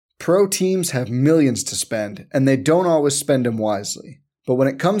Pro teams have millions to spend, and they don't always spend them wisely. But when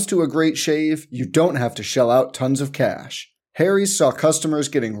it comes to a great shave, you don't have to shell out tons of cash. Harry's saw customers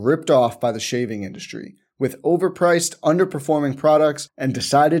getting ripped off by the shaving industry with overpriced, underperforming products and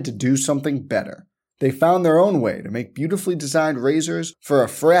decided to do something better. They found their own way to make beautifully designed razors for a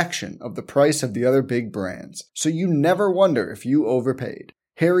fraction of the price of the other big brands, so you never wonder if you overpaid.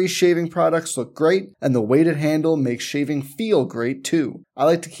 Harry's shaving products look great, and the weighted handle makes shaving feel great too. I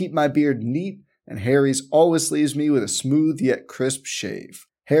like to keep my beard neat, and Harry's always leaves me with a smooth yet crisp shave.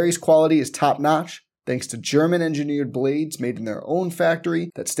 Harry's quality is top-notch, thanks to German-engineered blades made in their own factory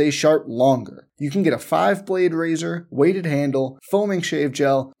that stay sharp longer. You can get a 5-blade razor, weighted handle, foaming shave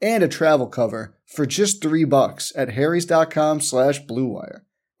gel, and a travel cover for just $3 at harrys.com/bluewire.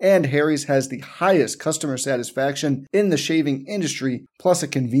 And Harry's has the highest customer satisfaction in the shaving industry, plus a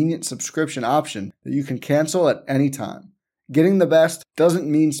convenient subscription option that you can cancel at any time. Getting the best doesn't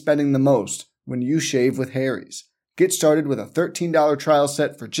mean spending the most when you shave with Harry's. Get started with a $13 trial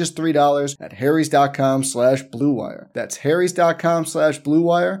set for just $3 at harrys.com/bluewire. That's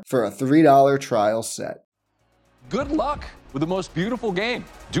harrys.com/bluewire for a $3 trial set. Good luck with the most beautiful game.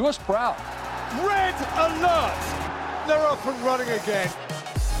 Do us proud. Red alert! They're up and running again.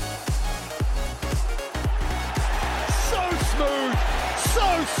 So smooth, so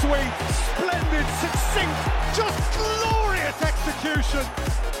sweet, splendid, succinct, just glorious execution.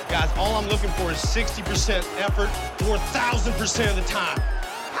 Guys, all I'm looking for is 60% effort, 1,000% of the time.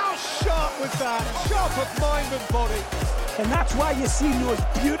 How sharp was that? Sharp of mind and body. And that's why you see those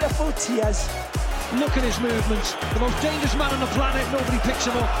beautiful tears. Look at his movements. The most dangerous man on the planet. Nobody picks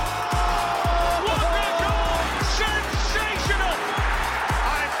him up. What a goal! Sensational!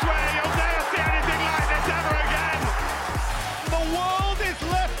 I swear you'll never see anything like this ever again. The world is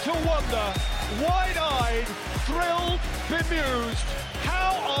left to wonder, wide-eyed, thrilled, bemused.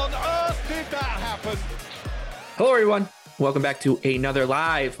 How on earth did that happen? Hello, everyone. Welcome back to another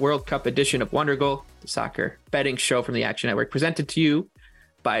live World Cup edition of Wonder Goal, the soccer betting show from the Action Network, presented to you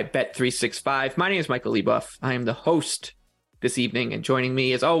by Bet365. My name is Michael Leboff. I am the host this evening, and joining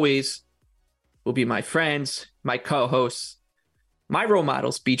me, as always, will be my friends, my co-hosts, my role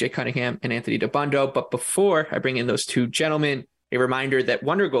models, BJ Cunningham and Anthony Dabbundo. But before I bring in those two gentlemen, a reminder that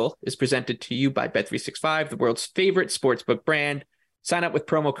Wonder Goal is presented to you by Bet365, the world's favorite sportsbook brand. Sign up with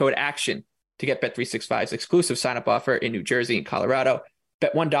promo code ACTION to get Bet365's exclusive sign-up offer in New Jersey and Colorado.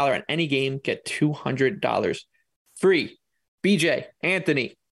 Bet $1 on any game, get $200 free. BJ,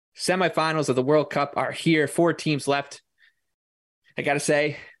 Anthony, semifinals of the World Cup are here. 4 teams left. I got to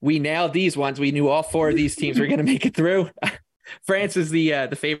say, we nailed these ones. We knew all 4 of these teams were going to make it through. France is the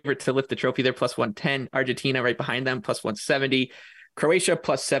favorite to lift the trophy. They're plus 110. Argentina right behind them, plus 170. Croatia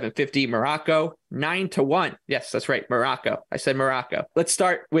plus 750. Morocco 9-1. Yes, that's right. Morocco. I said Morocco. Let's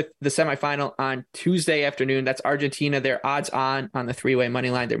start with the semifinal on Tuesday afternoon. That's Argentina. They're odds on the 3-way money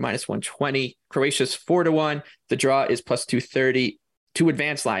line. They're minus 120. Croatia's 4-1. The draw is plus 230. 2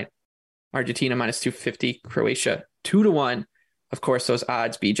 advanced line. Argentina minus 250. Croatia 2-1. Of course, those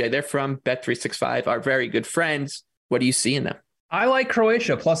odds, BJ, they're from Bet365, our very good friends. What do you see in them? I like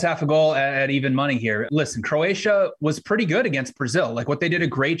Croatia plus half a goal at even money here. Listen, Croatia was pretty good against Brazil. Like what they did a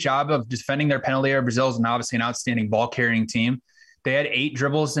great job of defending their penalty area. Brazil is obviously an outstanding ball carrying team. They had 8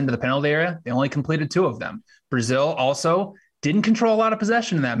 dribbles into the penalty area. They only completed 2 of them. Brazil also didn't control a lot of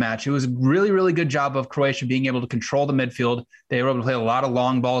possession in that match. It was a really, really good job of Croatia being able to control the midfield. They were able to play a lot of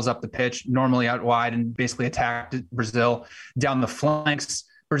long balls up the pitch, normally out wide, and basically attacked Brazil down the flanks.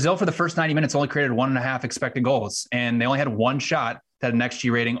 Brazil, for the first 90 minutes, only created 1.5 expected goals, and they only had 1 shot that had an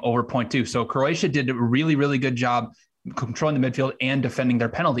XG rating over 0.2. So Croatia did a really, really good job controlling the midfield and defending their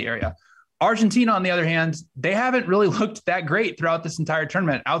penalty area. Argentina, on the other hand, they haven't really looked that great throughout this entire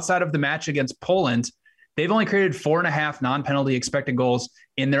tournament. Outside of the match against Poland, they've only created 4.5 non-penalty expected goals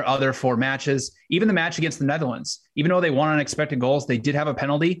in their other 4 matches. Even the match against the Netherlands, even though they won on expected goals, they did have a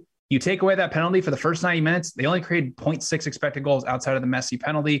penalty. You take away that penalty for the first 90 minutes, they only created 0.6 expected goals outside of the Messi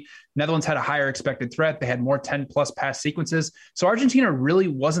penalty. Netherlands had a higher expected threat. They had more 10-plus pass sequences. So Argentina really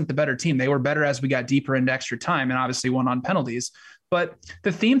wasn't the better team. They were better as we got deeper into extra time and obviously won on penalties. But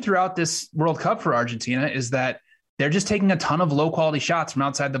the theme throughout this World Cup for Argentina is that they're just taking a ton of low-quality shots from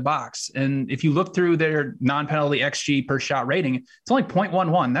outside the box. And if you look through their non-penalty XG per shot rating, it's only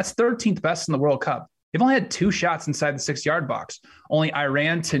 0.11. That's 13th best in the World Cup. They've only had 2 shots inside the 6-yard box. Only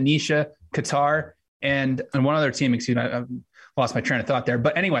Iran, Tunisia, Qatar, and one other team. Excuse me, I lost my train of thought there.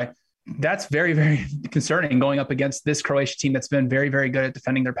 But anyway, that's very, very concerning going up against this Croatia team that's been very, very good at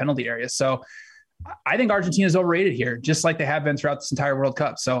defending their penalty areas. So I think Argentina is overrated here, just like they have been throughout this entire World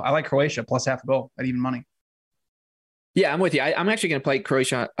Cup. So I like Croatia plus half a goal at even money. Yeah, I'm with you. I'm actually going to play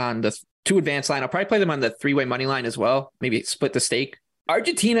Croatia on the 2 advanced line. I'll probably play them on the 3-way money line as well. Maybe split the stake.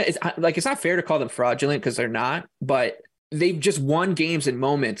 Argentina is like, it's not fair to call them fraudulent because they're not, but they've just won games in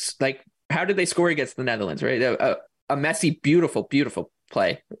moments. Like, how did they score against the Netherlands, right? A Messi, beautiful, beautiful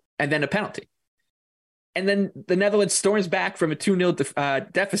play, and then a penalty. And then the Netherlands storms back from a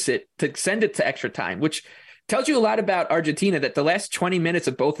 2-0 deficit to send it to extra time, which tells you a lot about Argentina, that the last 20 minutes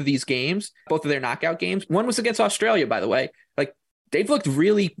of both of these games, both of their knockout games, one was against Australia, by the way, like they've looked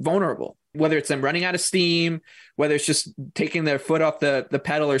really vulnerable, whether it's them running out of steam, whether it's just taking their foot off the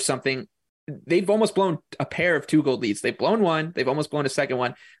pedal or something. They've almost blown a pair of 2-goal leads. They've blown one. They've almost blown a second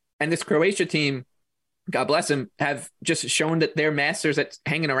one. And this Croatia team, God bless them, have just shown that they're masters at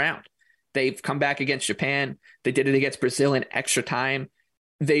hanging around. They've come back against Japan. They did it against Brazil in extra time.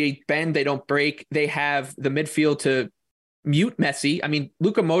 They bend, they don't break. They have the midfield to mute Messi. I mean,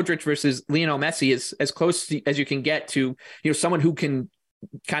 Luka Modric versus Lionel Messi is as close as you can get to, someone who can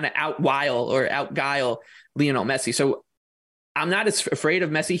kind of outwile or outguile Lionel Messi. So I'm not as afraid of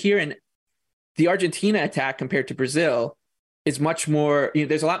Messi here. And the Argentina attack compared to Brazil is much more,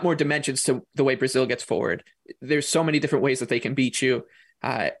 there's a lot more dimensions to the way Brazil gets forward. There's so many different ways that they can beat you.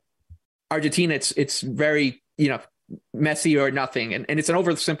 Argentina, it's very, Messi or nothing. And it's an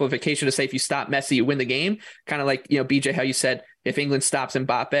oversimplification to say if you stop Messi, you win the game. Kind of like, BJ, how you said, if England stops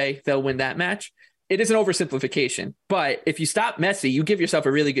Mbappe, they'll win that match. It is an oversimplification. But if you stop Messi, you give yourself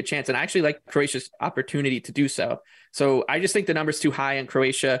a really good chance. And I actually like Croatia's opportunity to do so. So I just think the number's too high in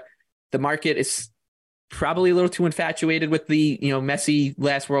Croatia. The market is probably a little too infatuated with the, Messi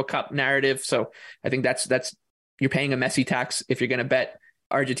last World Cup narrative. So I think that's you're paying a Messi tax if you're going to bet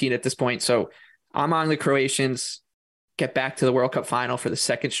Argentina at this point. So I'm on the Croatians. Get back to the World Cup final for the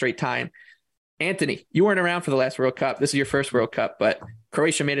second straight time. Anthony, you weren't around for the last World Cup. This is your first World Cup, but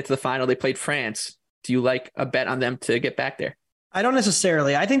Croatia made it to the final. They played France. Do you like a bet on them to get back there? I don't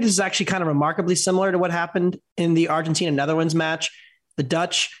necessarily. I think this is actually kind of remarkably similar to what happened in the Argentina-Netherlands match. The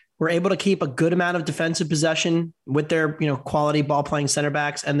Dutch were able to keep a good amount of defensive possession with their, quality ball-playing center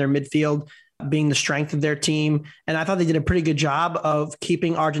backs and their midfield being the strength of their team. And I thought they did a pretty good job of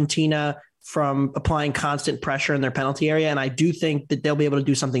keeping Argentina from applying constant pressure in their penalty area. And I do think that they'll be able to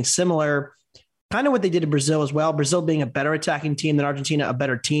do something similar, kind of what they did to Brazil as well. Brazil being a better attacking team than Argentina, a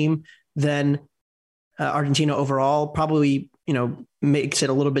better team than Argentina overall, probably, makes it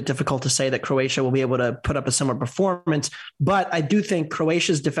a little bit difficult to say that Croatia will be able to put up a similar performance. But I do think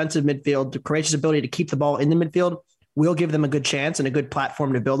Croatia's defensive midfield, Croatia's ability to keep the ball in the midfield will give them a good chance and a good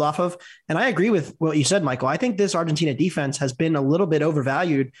platform to build off of. And I agree with what you said, Michael. I think this Argentina defense has been a little bit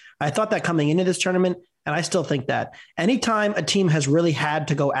overvalued. I thought that coming into this tournament, and I still think that. Anytime a team has really had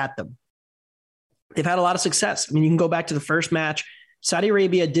to go at them, they've had a lot of success. I mean, you can go back to the first match. Saudi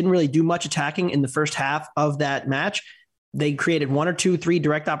Arabia didn't really do much attacking in the first half of that match. They created 1 or 2, 3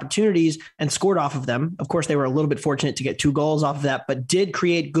 direct opportunities and scored off of them. Of course, they were a little bit fortunate to get 2 goals off of that, but did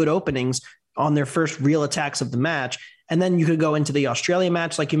create good openings on their first real attacks of the match. And then you could go into the Australia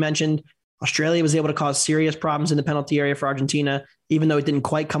match, like you mentioned. Australia was able to cause serious problems in the penalty area for Argentina, even though it didn't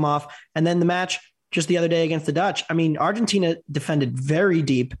quite come off. And then the match just the other day against the Dutch. I mean, Argentina defended very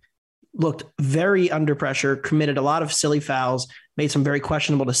deep, looked very under pressure, committed a lot of silly fouls, made some very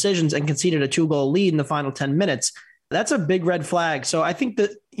questionable decisions, and conceded a 2-goal lead in the final 10 minutes. That's a big red flag. So I think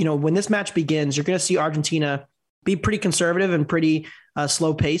that, when this match begins, you're going to see Argentina be pretty conservative and pretty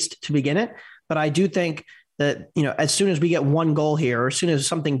slow paced to begin it. But I do think that, as soon as we get 1 goal here, or as soon as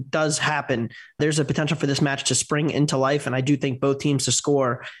something does happen, there's a potential for this match to spring into life. And I do think both teams to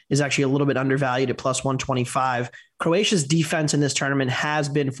score is actually a little bit undervalued at plus 125. Croatia's defense in this tournament has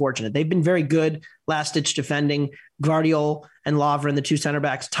been fortunate. They've been very good last-ditch defending. Gvardiol and Lovren, the 2 center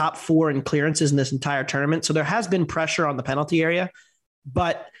backs, top 4 in clearances in this entire tournament. So there has been pressure on the penalty area,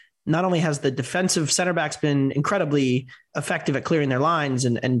 but not only has the defensive center backs been incredibly effective at clearing their lines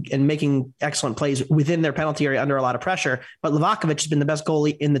and making excellent plays within their penalty area under a lot of pressure, but Livakovic has been the best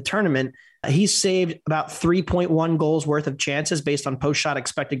goalie in the tournament. He's saved about 3.1 goals worth of chances based on post-shot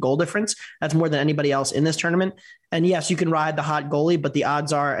expected goal difference. That's more than anybody else in this tournament. And yes, you can ride the hot goalie, but the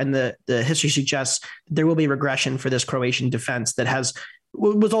odds are, and the history suggests, there will be regression for this Croatian defense that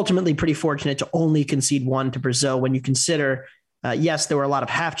was ultimately pretty fortunate to only concede 1 to Brazil when you consider yes, there were a lot of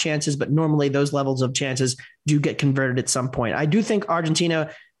half chances, but normally those levels of chances do get converted at some point. I do think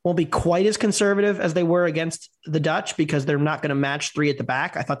Argentina won't be quite as conservative as they were against the Dutch because they're not going to match 3 at the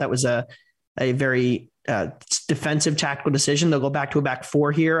back. I thought that was a very defensive tactical decision. They'll go back to a back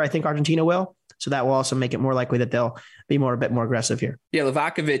 4 here. I think Argentina will. So that will also make it more likely that they'll be a bit more aggressive here. Yeah,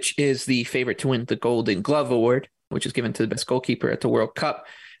 Livakovic is the favorite to win the Golden Glove Award, which is given to the best goalkeeper at the World Cup.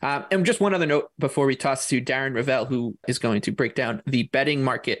 And just one other note before we toss to Darren Ravel, who is going to break down the betting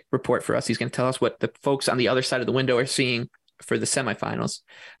market report for us. He's going to tell us what the folks on the other side of the window are seeing for the semifinals.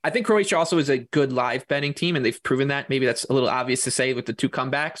 I think Croatia also is a good live betting team, and they've proven that. Maybe that's a little obvious to say with the 2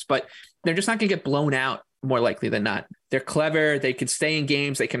 comebacks, but they're just not going to get blown out more likely than not. They're clever. They can stay in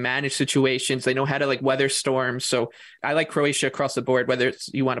games. They can manage situations. They know how to weather storms. So I like Croatia across the board, whether it's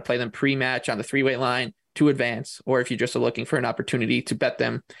you want to play them pre-match on the 3-way line to advance, or if you're just looking for an opportunity to bet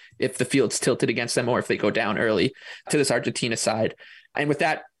them if the field's tilted against them or if they go down early to this Argentina side. And with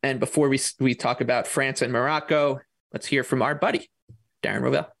that, and before we talk about France and Morocco, let's hear from our buddy, Darren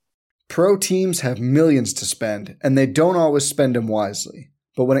Ravel. Pro teams have millions to spend, and they don't always spend them wisely.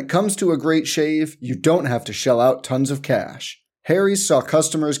 But when it comes to a great shave, you don't have to shell out tons of cash. Harry's saw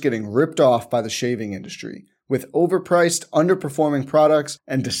customers getting ripped off by the shaving industry with overpriced, underperforming products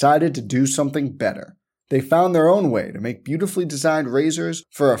and decided to do something better. They found their own way to make beautifully designed razors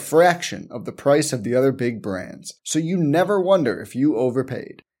for a fraction of the price of the other big brands, so you never wonder if you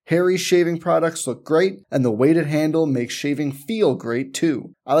overpaid. Harry's shaving products look great, and the weighted handle makes shaving feel great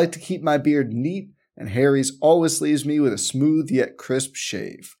too. I like to keep my beard neat, and Harry's always leaves me with a smooth yet crisp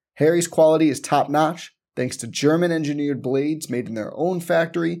shave. Harry's quality is top-notch, thanks to German-engineered blades made in their own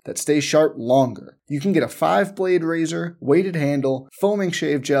factory that stay sharp longer. You can get a 5-blade razor, weighted handle, foaming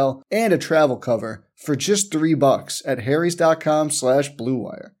shave gel, and a travel cover for just $3 at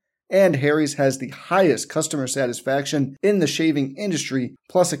harrys.com/bluewire. And Harry's has the highest customer satisfaction in the shaving industry,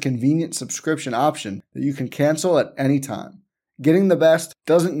 plus a convenient subscription option that you can cancel at any time. Getting the best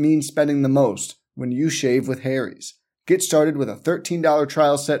doesn't mean spending the most when you shave with Harry's. Get started with a $13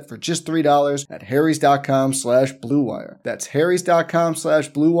 trial set for just $3 at harrys.com/bluewire. That's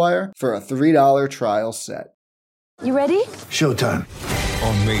harrys.com/bluewire for a $3 trial set. You ready? Showtime.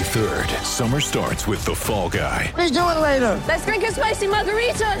 On May 3rd, summer starts with The Fall Guy. Let's do it later. Let's drink a spicy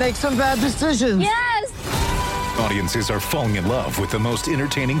margarita. Make some bad decisions. Yes. Audiences are falling in love with the most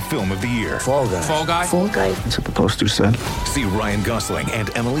entertaining film of the year. Fall Guy. Fall Guy? Fall Guy. That's what the poster said. See Ryan Gosling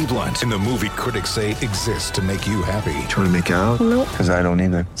and Emily Blunt in the movie critics say exists to make you happy. Trying to make it out? Nope. Because I don't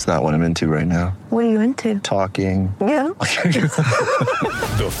either. It's not what I'm into right now. What are you into? Talking. Yeah.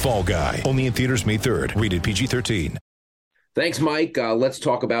 The Fall Guy. Only in theaters May 3rd. Rated PG-13. Thanks, Mike. Let's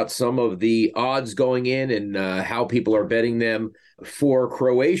talk about some of the odds going in and how people are betting them for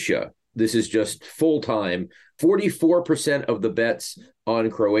Croatia. This is just full-time. 44% of the bets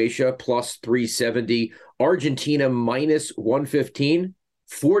on Croatia, plus 370. Argentina, minus 115.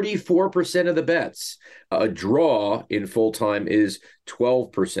 44% of the bets. A draw in full-time is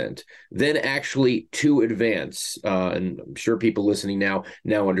 12%. Then actually to advance, and I'm sure people listening now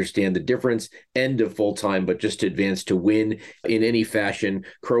understand the difference, end of full-time, but just to advance to win in any fashion.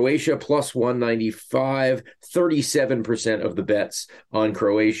 Croatia plus 195, 37% of the bets on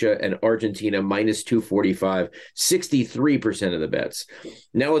Croatia, and Argentina minus 245, 63% of the bets.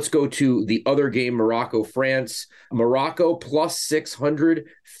 Now let's go to the other game, Morocco-France. Morocco plus 600,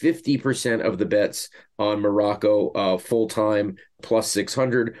 50% of the bets on Morocco full-time, plus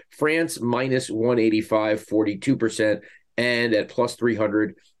 600. France minus 185, 42%. And at plus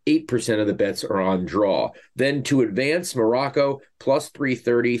 300, 8% of the bets are on draw. Then to advance, Morocco plus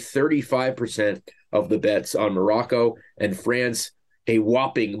 330, 35% of the bets on Morocco. And France, a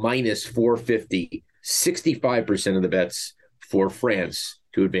whopping minus 450, 65% of the bets for France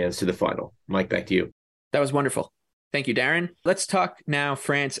to advance to the final. Mike, back to you. That was wonderful. Thank you, Darren. Let's talk now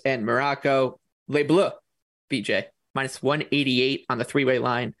France and Morocco. Les Bleus, BJ, minus 188 on the 3-way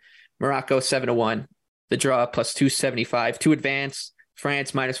line. Morocco 7-1. The draw plus 275 to advance.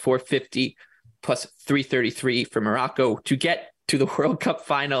 France minus 450 plus 333 for Morocco to get to the World Cup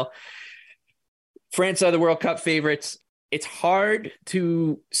final. France are the World Cup favorites. It's hard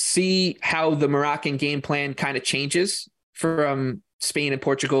to see how the Moroccan game plan kind of changes from Spain and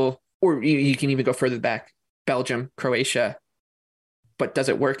Portugal, or you can even go further back, Belgium, Croatia. But does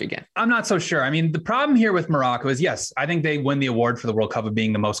it work again? I'm not so sure. I mean, the problem here with Morocco is, yes, I think they win the award for the World Cup of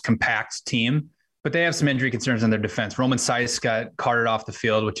being the most compact team, but they have some injury concerns on their defense. Roman Saiz got carted off the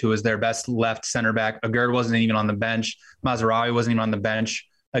field, which was their best left center back. Aguerd wasn't even on the bench. Mazraoui wasn't even on the bench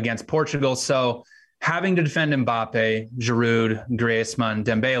against Portugal. So having to defend Mbappe, Giroud, Griezmann,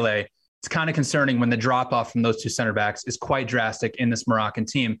 Dembele, it's kind of concerning when the drop-off from those two center backs is quite drastic in this Moroccan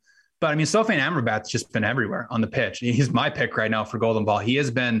team. But I mean, Sofiane Amrabat's just been everywhere on the pitch. He's my pick right now for Golden Ball. He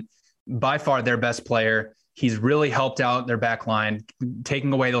has been by far their best player. He's really helped out their back line,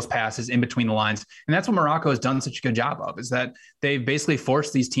 taking away those passes in between the lines. And that's what Morocco has done such a good job of, is that they've basically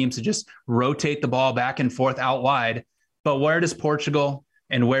forced these teams to just rotate the ball back and forth out wide. But where does Portugal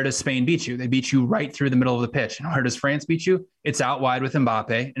And where does Spain beat you? They beat you right through the middle of the pitch. And where does France beat you? It's out wide with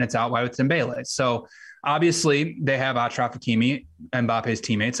Mbappe and it's out wide with Dembele. So obviously they have Achraf Hakimi, Mbappe's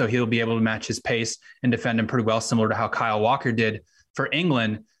teammate, so he'll be able to match his pace and defend him pretty well, similar to how Kyle Walker did for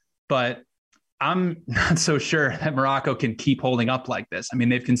England. But I'm not so sure that Morocco can keep holding up like this. I mean,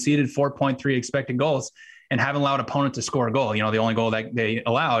 they've conceded 4.3 expected goals and haven't allowed opponent to score a goal. You know, the only goal that they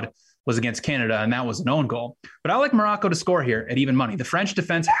allowed was against Canada, and that was an own goal. But I like Morocco to score here at even money. The French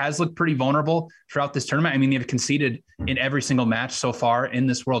defense has looked pretty vulnerable throughout this tournament. I mean, they've conceded in every single match so far in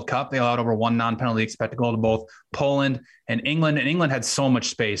this World Cup. They allowed over 1 non-penalty expected goal to both Poland and England. And England had so much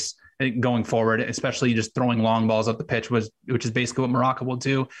space going forward, especially just throwing long balls up the pitch, which is basically what Morocco will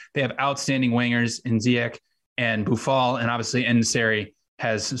do. They have outstanding wingers in Ziyech and Boufal, and obviously En-Nesyri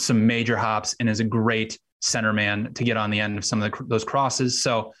has some major hops and is a great center man to get on the end of some of those crosses.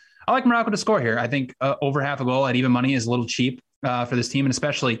 So I like Morocco to score here. I think over half a goal at even money is a little cheap for this team. And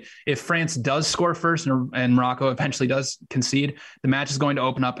especially if France does score first and Morocco eventually does concede, the match is going to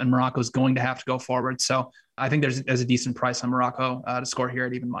open up and Morocco is going to have to go forward. So I think there's a decent price on Morocco to score here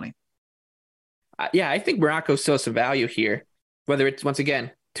at even money. Yeah, I think Morocco still has some value here, whether it's, once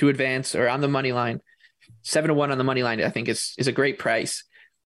again, to advance or on the money line. 7-1 on the money line, I think, is a great price.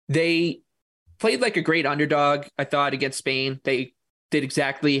 They played like a great underdog, I thought, against Spain. They did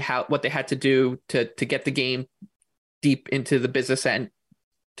exactly what they had to do to get the game deep into the business end,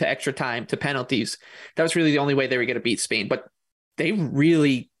 to extra time, to penalties. That was really the only way they were going to beat Spain. But they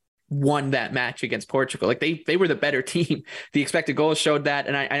really won that match against Portugal. Like they were the better team. The expected goals showed that.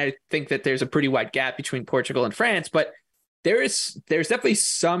 And I think that there's a pretty wide gap between Portugal and France, but there's definitely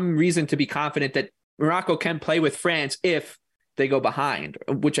some reason to be confident that Morocco can play with France if they go behind,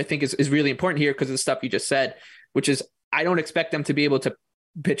 which I think is really important here because of the stuff you just said, which is I don't expect them to be able to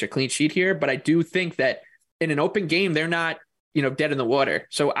pitch a clean sheet here, but I do think that in an open game, they're not, dead in the water.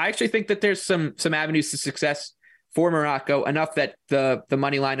 So I actually think that there's some avenues to success for Morocco, enough that the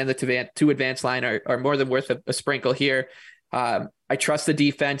money line and the two advance line are more than worth a sprinkle here. I trust the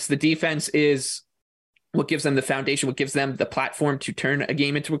defense. The defense is what gives them the foundation, what gives them the platform to turn a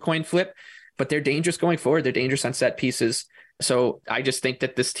game into a coin flip, but they're dangerous going forward. They're dangerous on set pieces. So I just think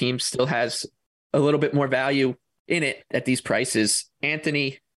that this team still has a little bit more value in it at these prices.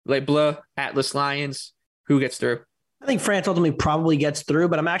 Anthony, Les Bleus, Atlas Lions, who gets through? I think France ultimately probably gets through,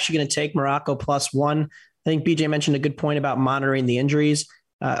 but I'm actually going to take Morocco +1. I think BJ mentioned a good point about monitoring the injuries.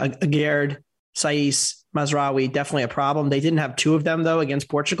 Aguerd, Saiss, Mazraoui, definitely a problem. They didn't have 2 of them, though, against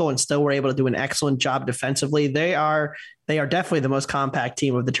Portugal and still were able to do an excellent job defensively. They are definitely the most compact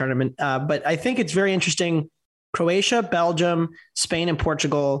team of the tournament. But I think it's very interesting. Croatia, Belgium, Spain, and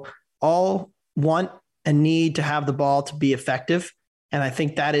Portugal all want and need to have the ball to be effective. And I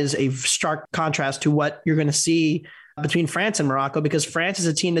think that is a stark contrast to what you're going to see between France and Morocco, because France is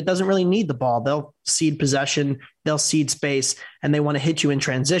a team that doesn't really need the ball. They'll cede possession, they'll cede space, and they want to hit you in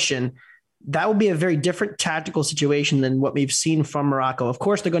transition. That will be a very different tactical situation than what we've seen from Morocco. Of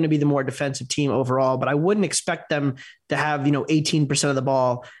course, they're going to be the more defensive team overall, but I wouldn't expect them to have, 18% of the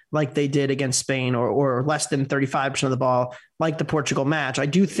ball like they did against Spain or less than 35% of the ball like the Portugal match. I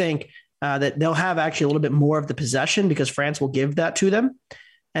do think that they'll have actually a little bit more of the possession because France will give that to them.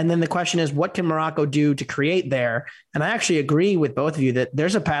 And then the question is, what can Morocco do to create there? And I actually agree with both of you that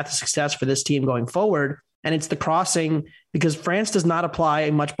there's a path to success for this team going forward. And it's the crossing, because France does not apply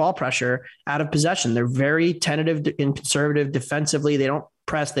much ball pressure out of possession. They're very tentative and conservative defensively. They don't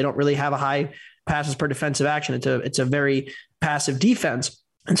press. They don't really have a high passes per defensive action. It's a very passive defense.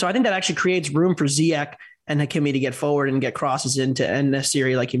 And so I think that actually creates room for Ziyech and Hakimi to get forward and get crosses into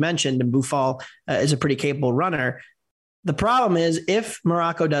En-Nesyri, like you mentioned, and Boufal is a pretty capable runner. The problem is if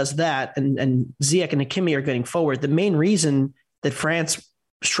Morocco does that and Ziyech and Hakimi are getting forward, the main reason that France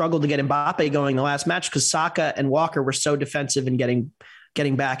struggled to get Mbappe going the last match because Saka and Walker were so defensive and getting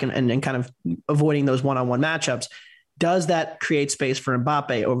back and kind of avoiding those one-on-one matchups. Does that create space for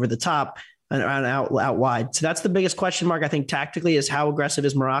Mbappe over the top and out wide? So that's the biggest question mark, I think, tactically, is how aggressive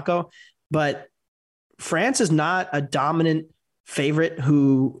is Morocco? But France is not a dominant favorite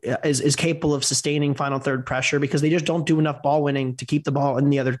who is capable of sustaining final third pressure because they just don't do enough ball winning to keep the ball in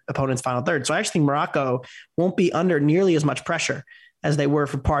the other opponent's final third. So I actually think Morocco won't be under nearly as much pressure as they were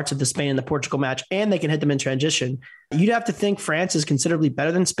for parts of the Spain and the Portugal match, and they can hit them in transition. You'd have to think France is considerably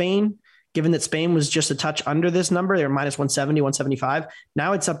better than Spain, given that Spain was just a touch under this number. They were minus 170, 175.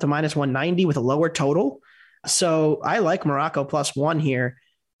 Now it's up to minus 190 with a lower total. So I like Morocco +1 here.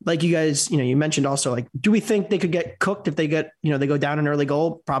 Like you guys, you mentioned also, like, do we think they could get cooked if they get, they go down an early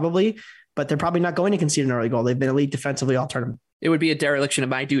goal? Probably, but they're probably not going to concede an early goal. They've been elite defensively all tournament. It would be a dereliction of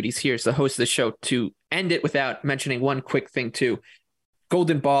my duties here as the host of the show to end it without mentioning one quick thing too.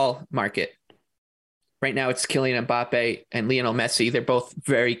 Golden Ball market. Right now it's Kylian Mbappe and Lionel Messi. They're both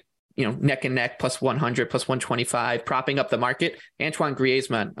very, neck and neck, plus 100, plus 125, propping up the market. Antoine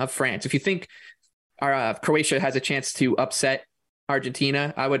Griezmann of France. If you think Croatia has a chance to upset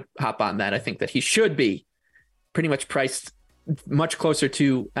Argentina, I would hop on that. I think that he should be pretty much priced much closer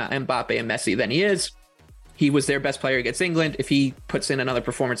to Mbappe and Messi than he is. He was their best player against England. If he puts in another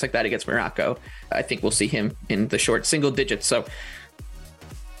performance like that against Morocco, I think we'll see him in the short single digits. So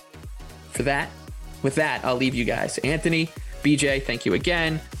with that, I'll leave you guys. Anthony, BJ, thank you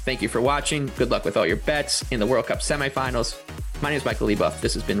again. Thank you for watching. Good luck with all your bets in the World Cup semifinals. My name is Michael Leboeuf.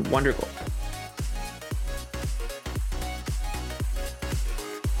 This has been Wonder Goal.